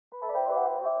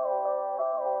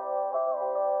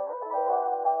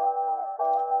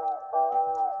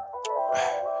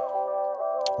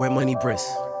Wetmoneybris.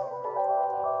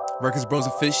 Records Bros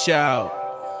official.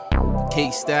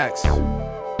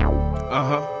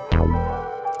 KStackz7.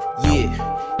 Yeah.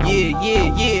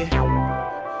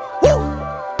 Woo!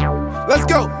 Let's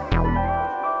go!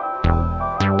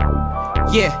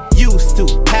 Yeah, used to,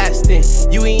 past tense,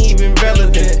 you ain't even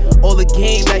relevant. All the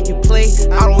game that you play,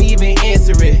 I don't even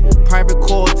answer it. Private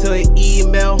call to an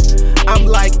email, I'm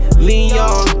like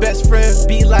Leon. Best friend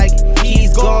be like,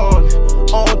 he's gone.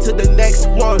 On to the next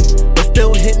one, but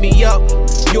still hit me up.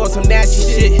 You on some nasty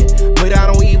shit, but I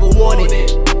don't even want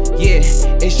it. Yeah,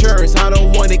 insurance, I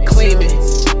don't want it, claim it.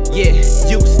 Yeah,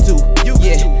 used to,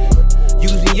 yeah.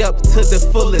 Use me up to the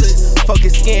fullest. Fucking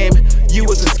scam, you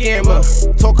was a scammer.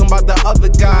 Talking about the other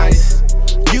guys.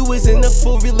 You was in a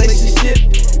full relationship.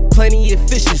 Plenty of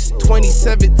fishes.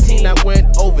 2017, I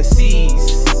went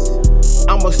overseas.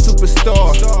 I'm a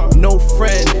superstar, no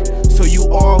friend. So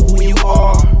you are who you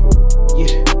are.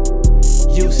 Yeah,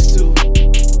 used to.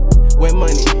 Wet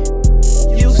money.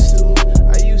 Used to.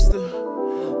 I used to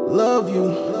love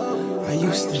you. I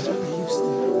used to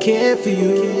care for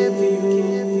you.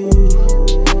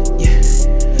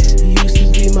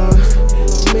 My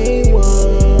main one.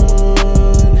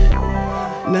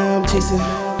 Now I'm chasing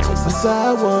my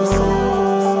side ones.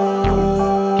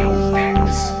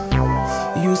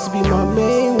 You used to be my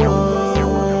main one.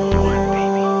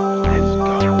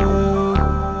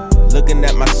 Looking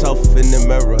at myself in the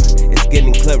mirror, it's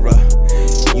getting clearer.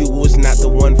 You was not the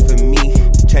one for me.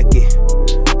 Check it.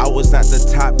 I was not the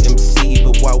top MC,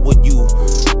 but why would you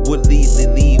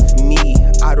leave me?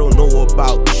 I don't know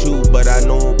about you, but I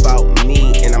know about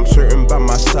me, and I'm certain by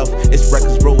myself. It's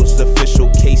Records Bros official,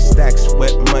 KStackz7,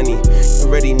 wet money. You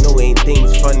already know ain't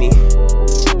things funny,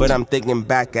 but I'm thinking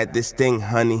back at this thing,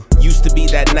 honey. Used to be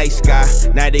that nice guy,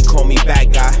 now they call me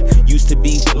bad guy. Used to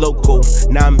be local,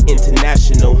 now I'm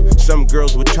international. Some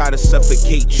girls would try to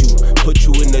suffocate you, put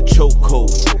you in the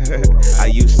chokehold. I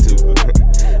used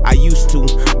to,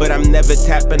 but I'm never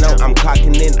tapping out. I'm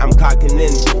clocking in.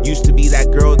 Used to be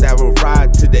that girl that would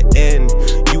ride to the end.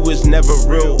 You was never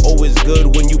real, always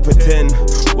good when you pretend.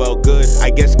 Well, good,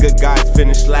 I guess good guys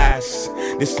finish last.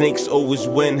 The snakes always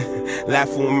win.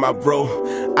 Laughing with my bro,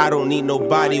 I don't need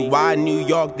nobody. Why New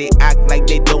York, they act like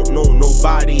they don't know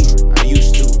nobody. I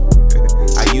used to.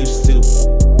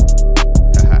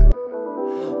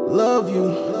 Love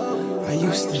you. I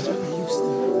used to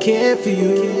care for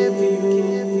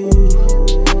you.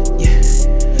 Yeah,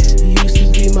 you used to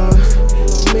be my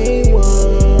main one.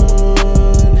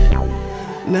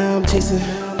 Now I'm chasing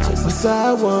my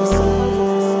side ones.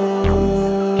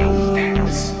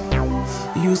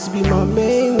 You used to be my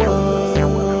main one.